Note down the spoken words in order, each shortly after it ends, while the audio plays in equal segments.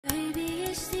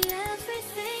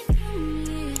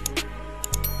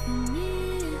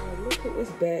is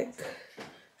back.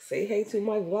 Say hey to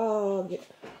my vlog.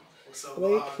 What's up,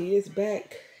 Blake, he is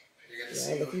back.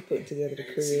 Yeah, look, he putting together the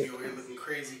crib. Looking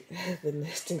crazy. The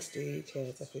nesting stage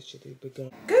has officially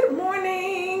begun. Good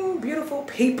morning, beautiful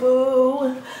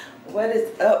people. What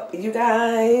is up, you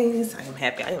guys? I am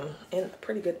happy. I am in a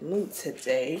pretty good mood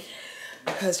today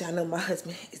because y'all know my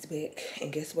husband is back.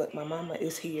 And guess what? My mama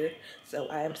is here. So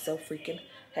I am so freaking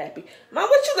happy. Mom,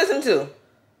 what you listen to?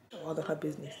 All of her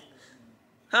business.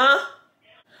 Huh?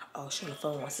 Oh, she on the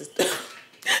phone with my sister.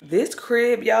 This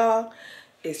crib, y'all,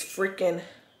 is freaking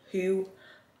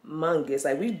humongous.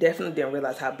 Like, we definitely didn't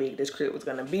realize how big this crib was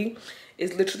gonna be.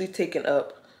 It's literally taking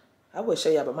up, I would show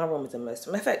y'all, but my room is a mess.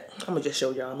 Matter of fact, I'm gonna just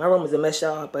show y'all. My room is a mess,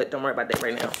 y'all, but don't worry about that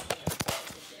right now.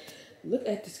 Look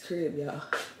at this crib, y'all.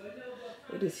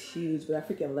 It is huge, but I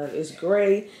freaking love it. It's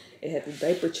gray. It has a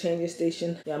diaper changing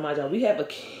station. Y'all, mind y'all, we have a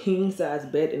king size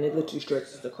bed, and it literally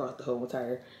stretches across the whole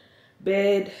entire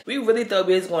bed. We really thought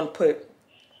we was gonna put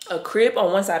a crib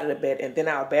on one side of the bed and then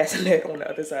our bassinet on the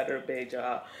other side of the bed,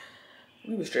 y'all.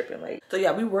 We was tripping, like. So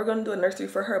yeah, we were gonna do a nursery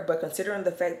for her, but considering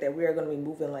the fact that we are gonna be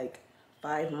moving like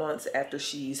 5 months after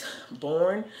she's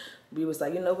born, we was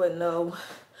like, you know what, no,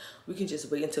 we can just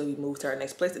wait until we move to our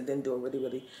next place and then do a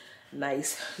really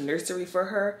nice nursery for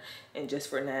her. And just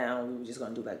for now, we were just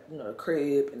gonna do, like, you know, the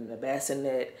crib and the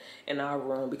bassinet in our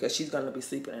room because she's gonna be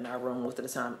sleeping in our room most of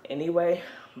the time anyway.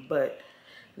 But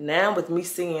now with me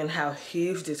seeing how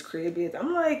huge this crib is,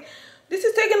 I'm like, this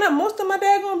is taking up most of my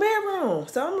daggone bedroom.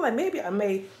 So I'm like, maybe I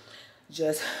may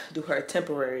just do her a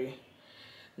temporary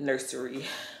nursery,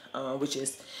 which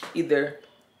is either,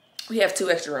 we have 2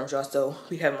 extra rooms, y'all. So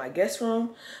we have my guest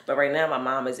room, but right now my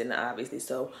mom is in it, obviously.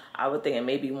 So I would think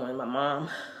maybe when my mom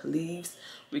leaves,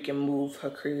 we can move her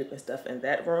crib and stuff in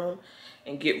that room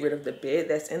and get rid of the bed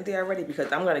that's in there already,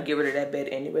 because I'm gonna get rid of that bed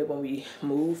anyway when we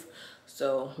move.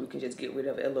 So we can just get rid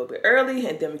of it a little bit early,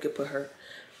 and then we could put her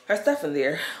stuff in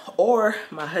there, or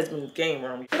my husband's game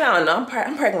room. But I don't know, I'm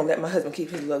probably gonna let my husband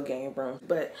keep his little game room.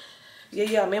 But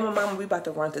yeah, me and my mama, we about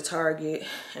to run to Target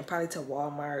and probably to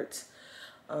Walmart.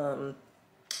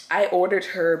 I ordered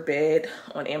her bed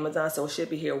on Amazon, so it should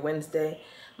be here Wednesday.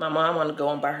 My mom wanna go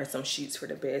and buy her some sheets for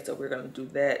the bed, so we're gonna do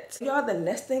that. Y'all, the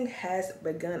nesting has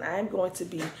begun. I'm going to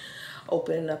be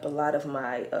opening up a lot of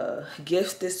my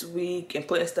gifts this week and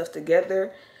putting stuff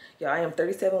together. Y'all, I am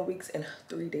 37 weeks and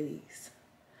 3 days.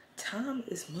 Time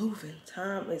is moving.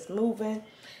 Time is moving.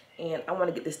 And I want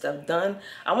to get this stuff done.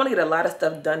 I want to get a lot of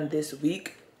stuff done this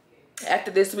week.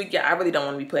 After this week, yeah, I really don't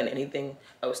want to be putting anything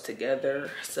else together.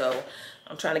 So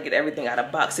I'm trying to get everything out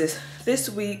of boxes this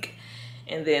week.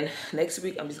 And then next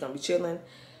week, I'm just going to be chilling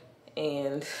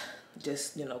and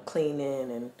just, you know,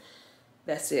 cleaning, and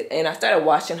that's it. And I started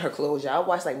washing her clothes. I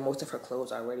washed like most of her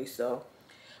clothes already, so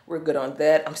we're good on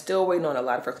that. I'm still waiting on a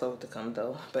lot of her clothes to come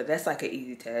though, but that's like an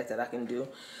easy task that I can do.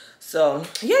 So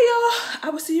yeah, y'all,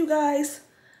 I will see you guys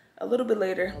a little bit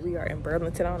later. We are in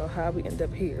Burlington. I don't know how we end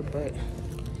up here, but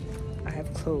I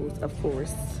have clothes, of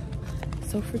course.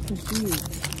 So freaking cute.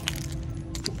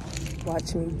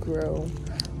 Watch me grow.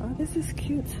 Oh, this is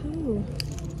cute too.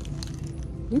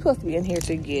 We're supposed to be in here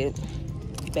to get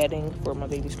bedding for my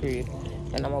baby's crib,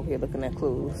 and I'm over here looking at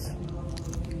clothes.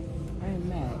 I am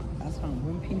mad. I saw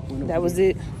one people. That was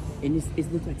it. And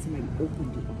it looks like somebody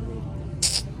opened it already.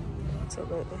 So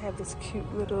look, they have this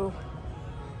cute little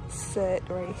set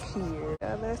right here.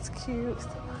 Yeah, that's cute.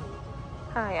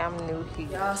 Hi, I'm new here.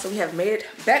 Y'all, so we have made it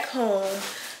back home.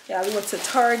 Y'all, we went to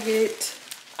Target,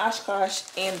 Oshkosh,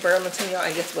 and Burlington, y'all.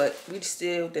 And guess what? We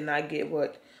still did not get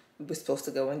what we were supposed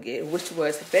to go and get, which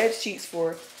was bed sheets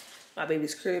for my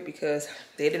baby's crib, because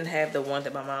they didn't have the one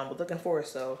that my mom was looking for.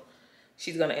 So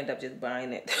she's gonna end up just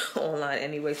buying it online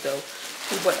anyway. So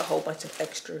we bought a whole bunch of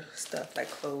extra stuff like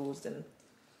clothes and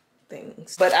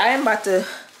things. But I am about to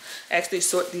actually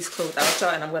sort these clothes out, y'all,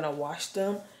 and I'm gonna wash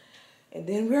them. And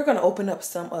then we're gonna open up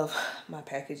some of my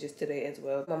packages today as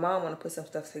well. My mom wanna put some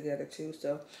stuff together too,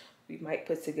 so we might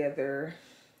put together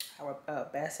our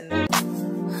bassinet.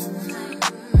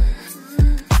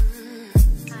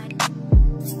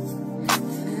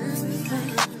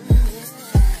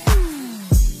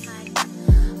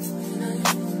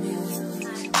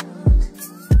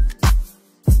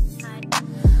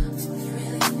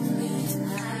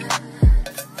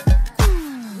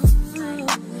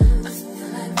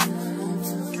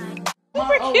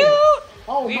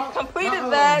 We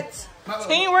completed that.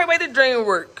 Teamwork made the dream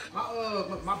work.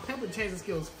 My pimple chasing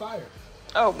skills fire.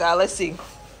 Oh God, let's see.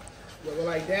 Yeah, go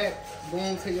like that.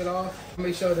 Boom, take it off.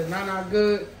 Make sure the nana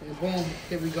good. And boom,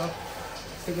 here we go.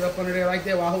 Stick it up under there like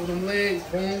that while I hold them legs.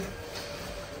 Boom.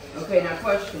 Okay, now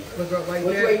question. Look up like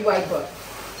Which that. way you wipe up?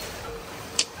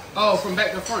 Oh, from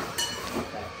back to front.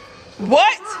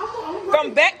 What?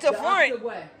 From back to front?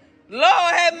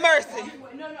 Lord have mercy.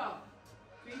 No.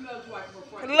 Females like from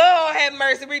front. Lord have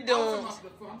mercy. We doing. I'm talking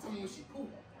about when she poop.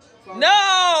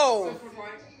 No. From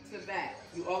front to back.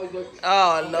 You always look. Oh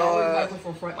Always Lord. like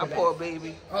from front My to poor back.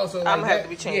 baby. Oh, so like I'm gonna have to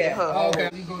be changing her. Oh, okay.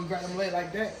 You go grab them leg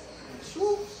like that.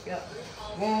 Swoop. Yep.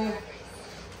 Boom.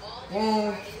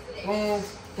 Boom. Boom.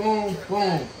 Boom.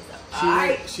 Boom.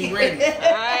 She ready.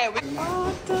 All right. We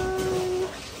all done.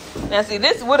 Now see,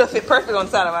 this would have fit perfect on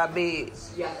the side of our bed.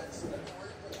 Yeah.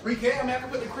 We can. I can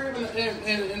put the crib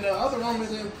in the other room and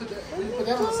then put that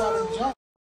on the side of the junk.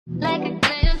 Like a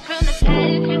glance from the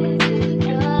past, you can see the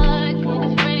dark. In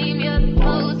the frame, you're the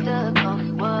poster on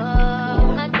the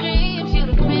wall. My dreams, you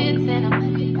the prince, and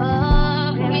I'm the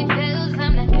bar. Fairy tales,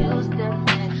 I'm not used to it.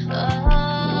 Oh,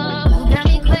 got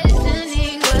me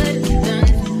questioning what it's done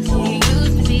to me.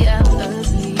 Used to be out of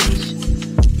reach.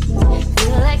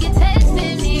 Feel like you're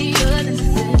testing me, you're the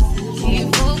necessity.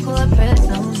 Full court press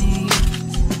on me.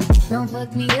 Don't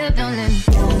fuck me up, don't let me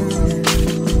down.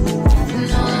 You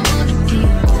know I wanna be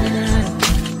around.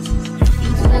 You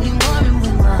tugging more and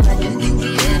more. I didn't think we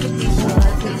ever be so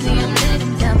crazy. I'm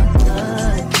letting down my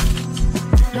guard.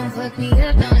 Don't fuck me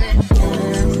up, don't let me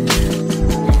down.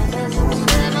 Cause if it's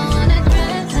love, I wanna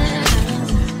drown.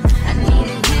 I need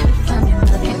to hear it from you.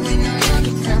 Looking we know you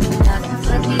can tell me. Don't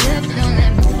fuck me up, don't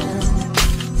let me down.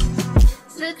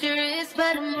 Such a risk,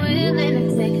 but I'm willing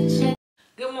to take a chance.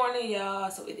 Good morning, y'all.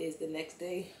 So it is the next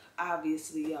day,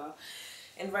 obviously, y'all.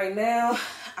 And right now,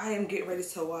 I am getting ready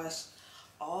to wash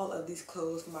all of these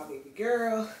clothes for my baby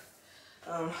girl.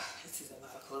 This is a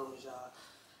lot of clothes, y'all.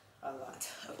 A lot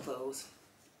of clothes.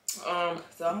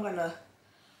 So I'm gonna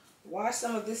wash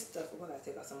some of this stuff. I'm gonna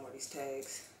take out some more of these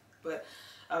tags. But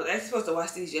I was actually supposed to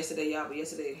wash these yesterday, y'all. But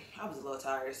yesterday, I was a little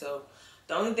tired. So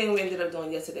the only thing we ended up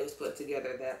doing yesterday was putting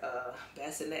together that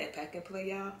bassinet and pack and play,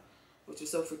 y'all. Which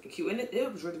was so freaking cute. And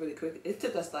it was really, really quick. It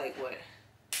took us like, what?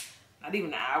 Not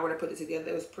even an hour to put it together.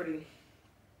 It was pretty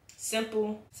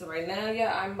simple. So right now,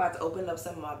 yeah, I'm about to open up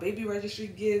some of my baby registry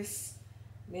gifts.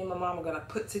 Me and my mom are going to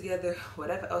put together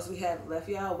whatever else we have left,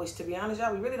 y'all. Which, to be honest,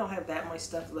 y'all, we really don't have that much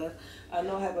stuff left. I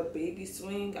know I have a baby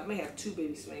swing. I may have 2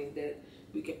 baby swings that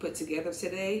we can put together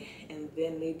today. And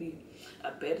then maybe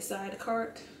a bedside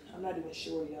cart. I'm not even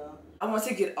sure, y'all. I want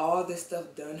to get all this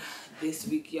stuff done this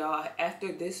week, y'all.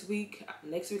 After this week,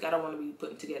 next week, I don't want to be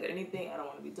putting together anything. I don't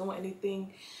want to be doing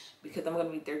anything because I'm going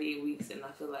to be 38 weeks and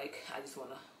I feel like I just want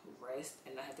to rest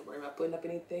and not have to worry about putting up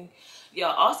anything.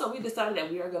 Y'all, also, we decided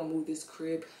that we are going to move this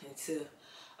crib into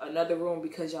another room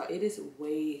because, y'all, it is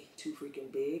way too freaking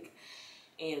big.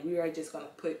 And we are just going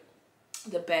to put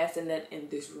the bassinet in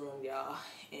this room, y'all.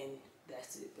 And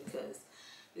that's it because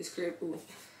this crib, ooh,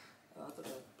 up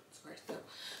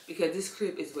because this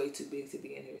crib is way too big to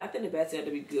be in here. I think the bassinet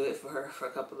will be good for her for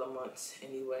a couple of months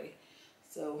anyway.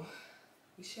 So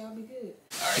we shall be good.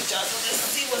 Alright, y'all, so let's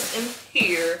see what's in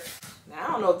here. Now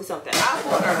I don't know if this is something I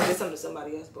bought or if it's something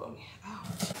somebody else bought me.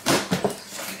 Ouch.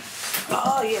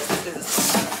 Oh yes, this is a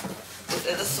swing. This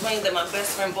is a swing that my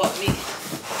best friend bought me.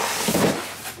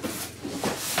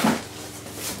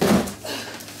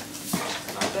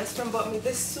 My best friend bought me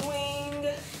this swing.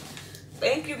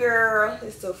 Thank you, girl.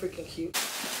 It's so freaking cute.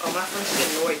 Oh, my friend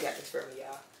Shannoy got this for me,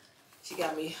 y'all. She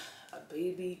got me a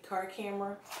baby car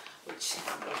camera, which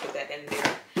I'm gonna put that in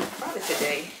there probably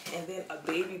today. And then a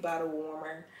baby bottle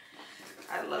warmer.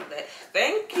 I love that.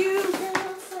 Thank you,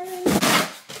 girlfriend.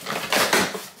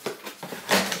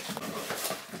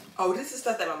 Oh, this is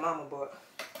stuff that my mama bought.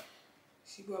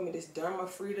 She bought me this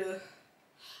Dermafrida.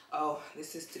 Oh,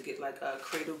 this is to get like a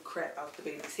cradle crap out the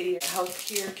baby's hair. A health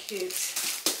care kit.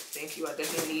 Thank you. I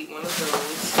definitely need one of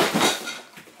those.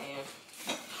 And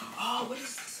oh, what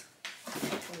is this?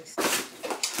 Let me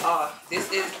see. Oh,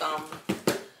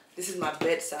 this is my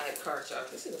bedside cart, y'all.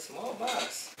 This is a small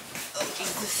box. Oh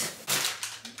Jesus.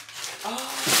 Oh,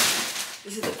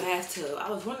 this is the bathtub. I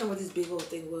was wondering what this big old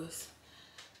thing was.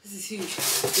 This is huge.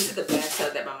 This is the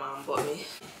bathtub that my mom bought me.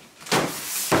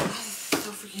 This is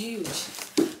so freaking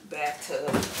huge. Bathtub.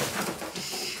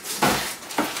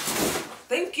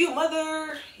 Thank you,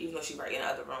 mother. Even though she's right in the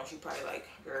other room, she probably like,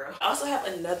 girl. I also have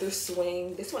another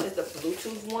swing. This one is the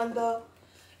Bluetooth one though.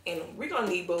 And we're gonna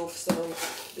need both, so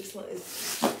this one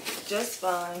is just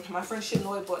fine. My friend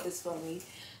Shanoy bought this for me.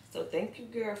 So thank you,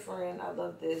 girlfriend. I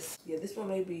love this. Yeah, this one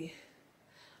may be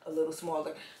a little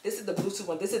smaller. This is the Bluetooth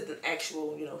one. This is the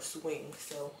actual, you know, swing.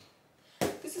 So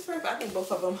this is perfect. I think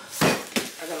both of them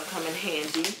are gonna come in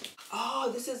handy.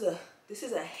 Oh, this is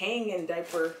a hanging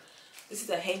diaper. This is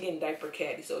a hanging diaper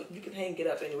caddy, so you can hang it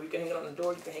up anywhere. You can hang it on the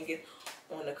door, you can hang it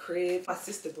on the crib. My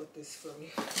sister bought this for me.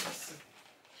 Let's see.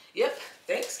 Yep.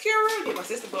 Thanks, Kara. Yeah, my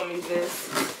sister bought me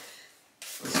this.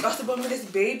 She also bought me this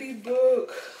baby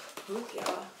book. Look,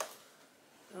 y'all.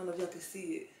 I don't know if y'all can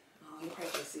see it. Oh, you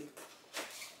probably can see.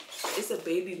 It's a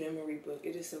baby memory book.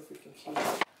 It is so freaking cute.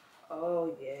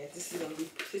 Oh yeah, this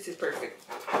is perfect.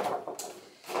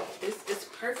 This is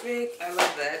perfect. I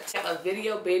love that. I have a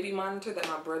video baby monitor that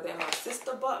my brother and my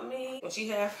sister bought me. When she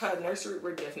have her nursery,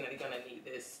 we're definitely gonna need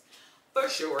this for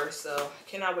sure. So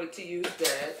cannot wait to use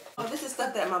that. Oh, this is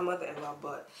stuff that my mother-in-law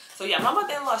bought. So yeah, my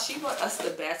mother-in-law, she bought us the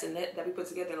bassinet that we put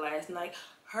together last night.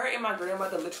 Her and my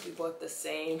grandmother literally bought the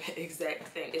same exact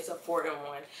thing. It's a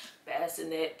 4-in-1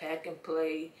 bassinet, pack and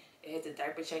play. It has a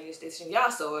diaper changing station.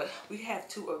 Y'all saw it. We have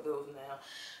 2 of those now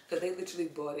because they literally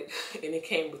bought it and it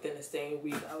came within the same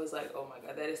week. I was like, oh my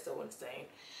God, that is so insane.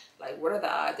 Like, what are the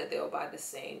odds that they'll buy the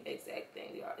same exact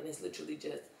thing, y'all? And it's literally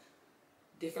just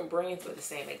different brands for the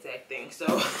same exact thing. So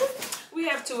we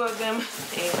have 2 of them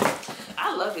and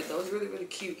I love it though. It's really, really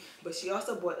cute. But she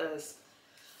also bought us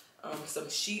some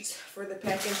sheets for the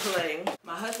pack and play.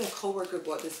 My husband's coworker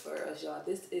bought this for us, y'all.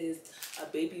 This is a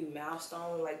baby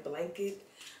milestone like blanket.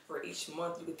 For each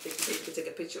month, you could take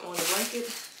a picture on the blanket.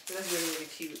 So that's really, really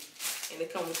cute. And it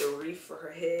comes with a wreath for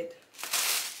her head.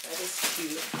 That is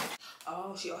cute.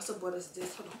 Oh, she also bought us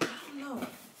this. Hold on, I don't know.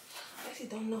 I actually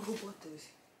don't know who bought this.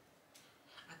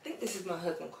 I think this is my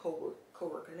husband's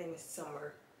coworker. Her name is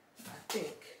Summer. I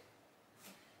think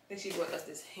she bought us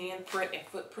this handprint and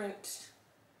footprint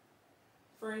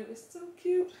frame. It's so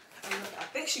cute. I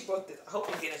think she bought this. I hope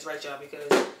I'm getting this right, y'all,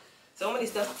 because so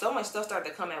much stuff started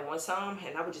to come at one time,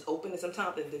 and I would just open it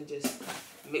sometimes and then just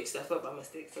mix stuff up by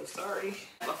mistake. So sorry.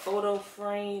 A photo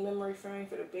frame, memory frame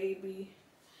for the baby.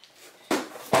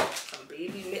 Some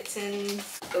baby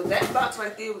mittens. So that box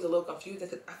right there was a little confusing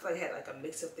because I feel like it had like a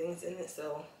mix of things in it.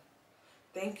 So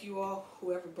thank you all,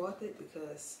 whoever bought it,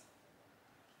 because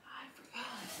I forgot.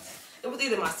 It was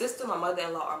either my sister, my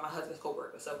mother-in-law, or my husband's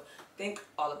coworker. So thank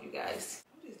all of you guys.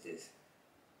 What is this?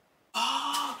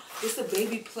 Oh, it's a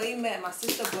baby play mat. My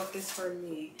sister bought this for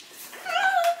me.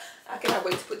 I cannot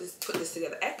wait to put this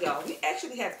together. Y'all, we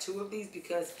actually have 2 of these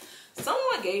because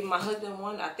someone gave my husband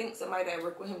one. I think somebody that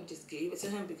worked with him just gave it to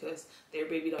him because their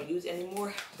baby don't use it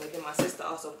anymore. But then my sister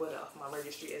also bought it off my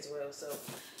registry as well. So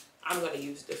I'm going to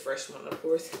use the fresh one, of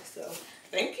course. So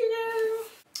thank you, girl.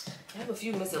 I have a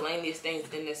few miscellaneous things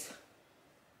in this.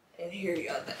 And here you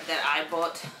go, that I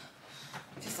bought.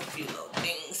 Just a few little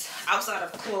things. Outside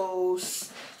of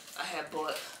clothes, I have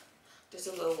bought just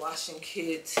a little washing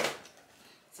kit,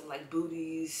 some like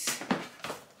booties,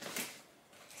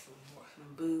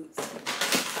 some boots. I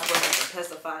bought some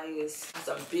pacifiers,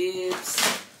 some bibs,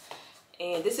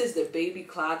 and this is the baby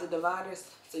closet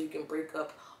dividers, so you can break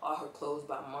up all her clothes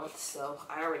by month. So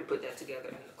I already put that together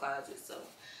in the closet, so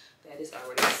that is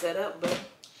already set up. But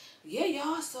yeah,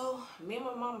 y'all, so me and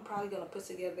my mom are probably gonna put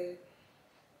together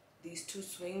these 2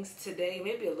 swings today,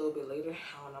 maybe a little bit later.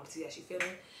 I don't know, see how she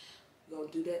feeling. We're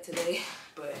gonna do that today.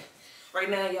 But right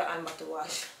now, y'all, I'm about to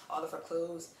wash all of her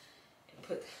clothes and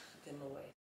put them away.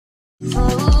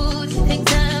 Oh, take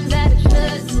time, gotta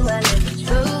trust you, I let it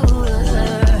through.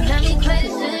 Got me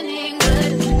questioning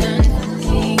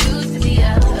what used to be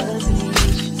out of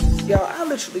reach. Y'all, I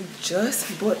literally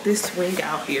just bought this swing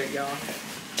out here, y'all.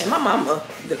 And my mama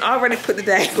then already put the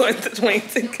daggone swing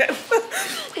together.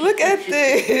 Look at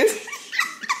this.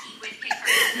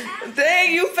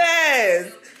 Dang, you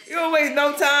fast. You don't waste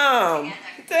no time.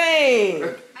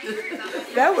 Dang.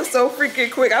 That was so freaking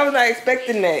quick. I was not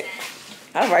expecting that.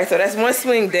 All right, so that's one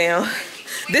swing down.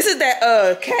 This is that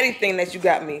caddy thing that you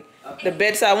got me. The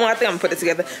bedside one. I think I'm gonna put it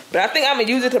together. But I think I'm gonna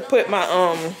use it to put my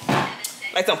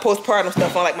like some postpartum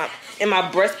stuff on, like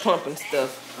my breast pump and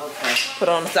stuff. Okay. Put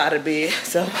on the side of the bed.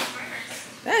 So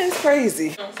that is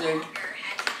crazy.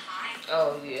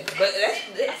 Oh yeah, but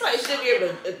that probably should be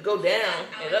able to go down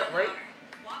and up, right?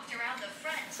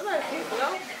 Somebody,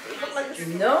 no? It look like it's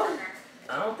No,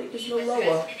 I don't think it's no lower.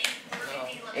 no.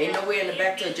 Ain't nowhere in the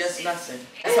back to adjust nothing.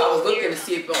 That's why I was looking to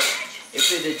see if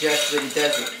it adjusts, but it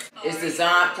doesn't. It's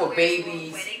designed for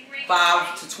babies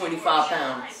 5 to 25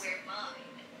 pounds.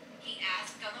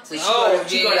 So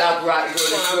she's gonna outride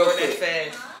this real quick.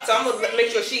 Fast. So I'm gonna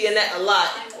make sure she in that a lot.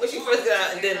 When she first got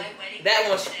out, and then that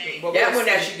one. That one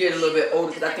that should get a little bit older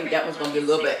because I think that one's gonna get a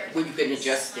little bit where you can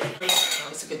adjust it.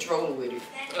 It's a controller with it.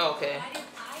 Okay.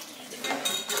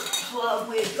 Club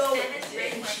with go.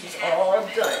 She's all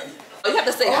done. Oh, you have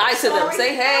to say hi to them.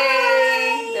 Say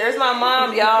hey. There's my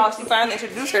mom, y'all. She finally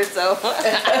introduced herself.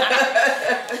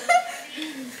 That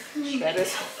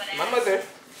is my mother,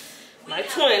 my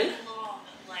twin.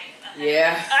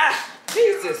 Yeah. Ah,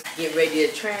 Jesus. Get ready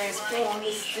to transform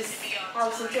this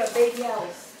house into a baby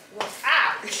house.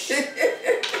 Ouch!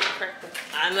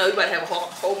 I know you about to have a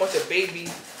whole bunch of baby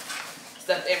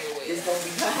stuff everywhere. It's gonna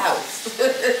be her house.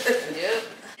 Yep.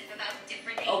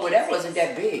 Oh, well, that wasn't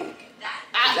that big.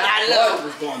 I know. It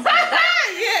was going to be.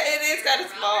 Yeah, it is kind of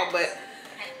small, but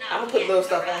I'm gonna put little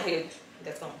stuff on here.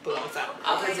 That's gonna put on top.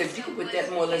 Because if you could put that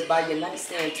more or less by your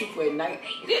nightstand too for at night.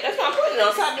 Yeah, that's why I'm putting it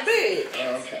on top of the bed.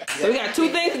 Oh, okay. So we got 2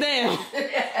 things down.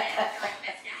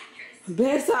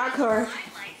 Bedside cart.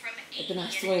 And then I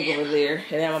swing over there.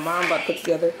 And then my mom about to put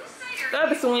together the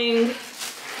other swing.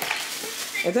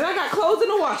 And then I got clothes in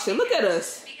the washer. Look at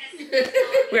us.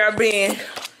 We are being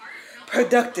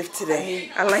productive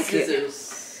today. I like it.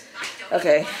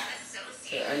 Okay.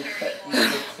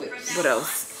 What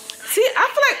else? See, I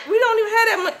feel like we don't even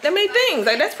have that many things.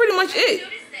 Like, that's pretty much it.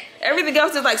 Everything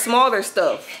else is like smaller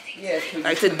stuff. Yeah.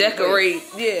 Like to decorate.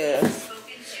 Yeah.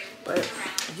 But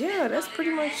yeah, that's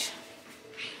pretty much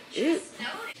it.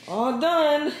 All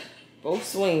done. Both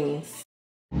swings.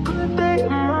 Good day in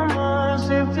my mind,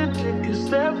 safe to take a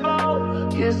step out.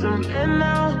 Get some air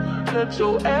now, let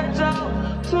your edge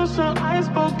out. To some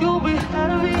iceberg, you'll be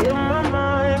heavy in my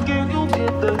mind. Can you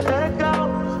get the heck out?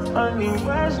 I need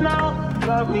rest now,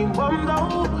 got me bummed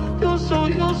out. You so,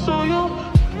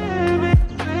 baby,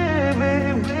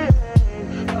 baby, baby.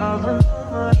 I've been on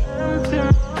my empty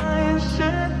mind,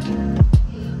 shit.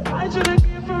 I should've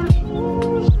gave from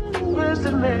you, best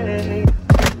of me.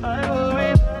 I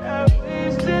worry that I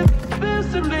wasted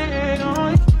best of me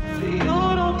on you, baby, you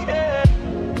don't care.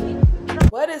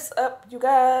 What is up, you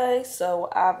guys? So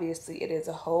obviously it is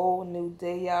a whole new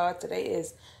day, y'all. Today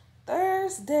is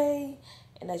Thursday,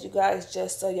 and as you guys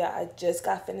just saw, y'all, I just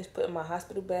got finished putting my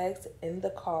hospital bags in the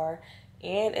car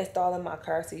and installing my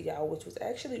car seat, y'all, which was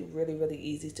actually really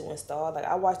easy to install. Like,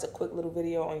 I watched a quick little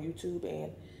video on YouTube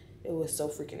and it was so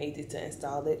freaking easy to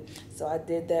install it. So I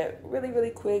did that really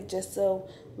quick just so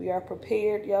we are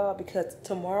prepared, y'all, because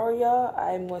tomorrow, y'all,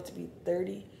 I'm going to be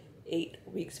 38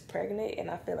 weeks pregnant, and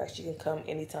I feel like she can come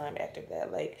anytime after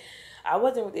that. Like, I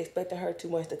wasn't really expecting her too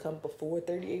much to come before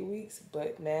 38 weeks,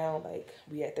 but now, like,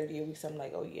 we at 38 weeks, I'm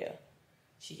like, oh yeah,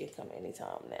 she can come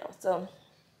anytime now. So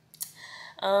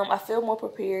I feel more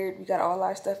prepared. We got all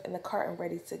our stuff in the cart and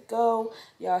ready to go.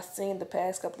 Y'all seen the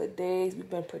past couple of days,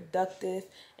 we've been productive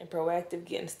and proactive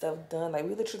getting stuff done. Like,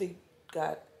 we literally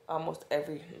got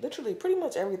pretty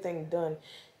much everything done,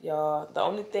 y'all. The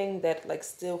only thing that like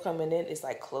still coming in is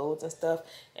like clothes and stuff,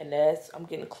 and I'm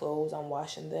getting clothes, I'm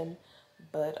washing them,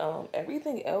 but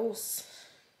everything else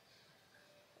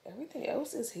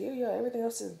is here, y'all. Everything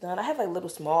else is done. I have like little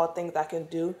small things I can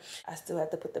do. I still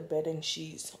have to put the bedding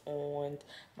sheets on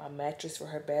my mattress for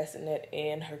her bassinet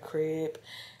and her crib.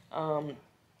 I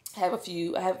have a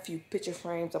few picture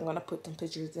frames I'm gonna put some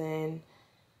pictures in,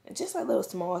 and just like little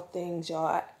small things,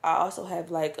 y'all. I also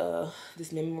have like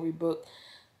this memory book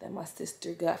that my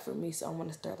sister got for me, so I'm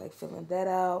gonna start like filling that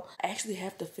out. I actually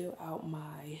have to fill out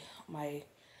my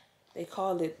they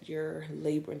call it your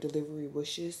labor and delivery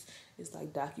wishes. It's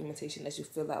like documentation that you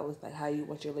fill out with like how you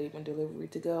want your labor and delivery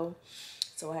to go.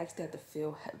 So I actually have to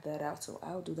fill that out, so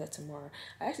I'll do that tomorrow.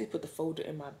 I actually put the folder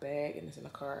in my bag and it's in the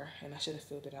car, and I should have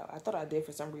filled it out. I thought I did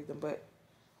for some reason, but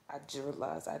I just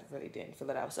realized I really didn't fill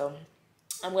it out. So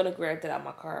I'm gonna grab that out of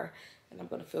my car and I'm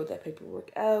gonna fill that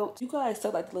paperwork out. You guys saw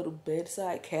like the little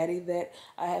bedside caddy that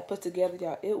I had put together,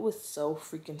 y'all. It was so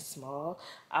freaking small.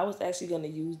 I was actually gonna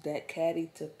use that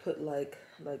caddy to put like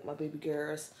my baby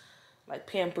girl's like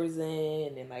Pampers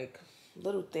in and like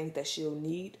little things that she'll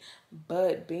need.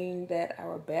 But being that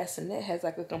our bassinet has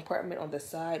like a compartment on the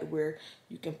side where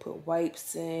you can put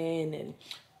wipes in and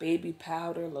baby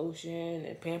powder, lotion,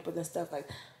 and Pampers and stuff, like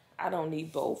I don't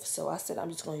need both. So I said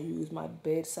I'm just going to use my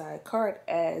bedside cart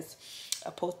as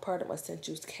a postpartum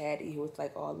essentials caddy with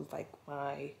like all of like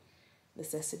my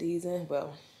necessities in.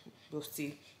 Well, we'll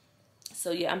see.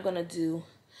 So yeah, I'm going to do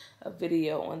a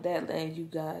video on that, letting you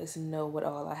guys know what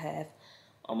all I have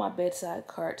on my bedside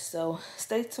cart. So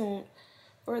stay tuned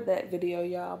for that video,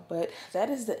 y'all. But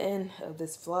that is the end of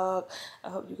this vlog. I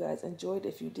hope you guys enjoyed.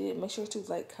 If you did, make sure to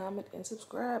like, comment, and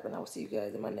subscribe, and I will see you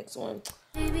guys in my next one.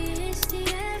 Baby, it's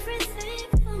the everything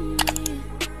for me.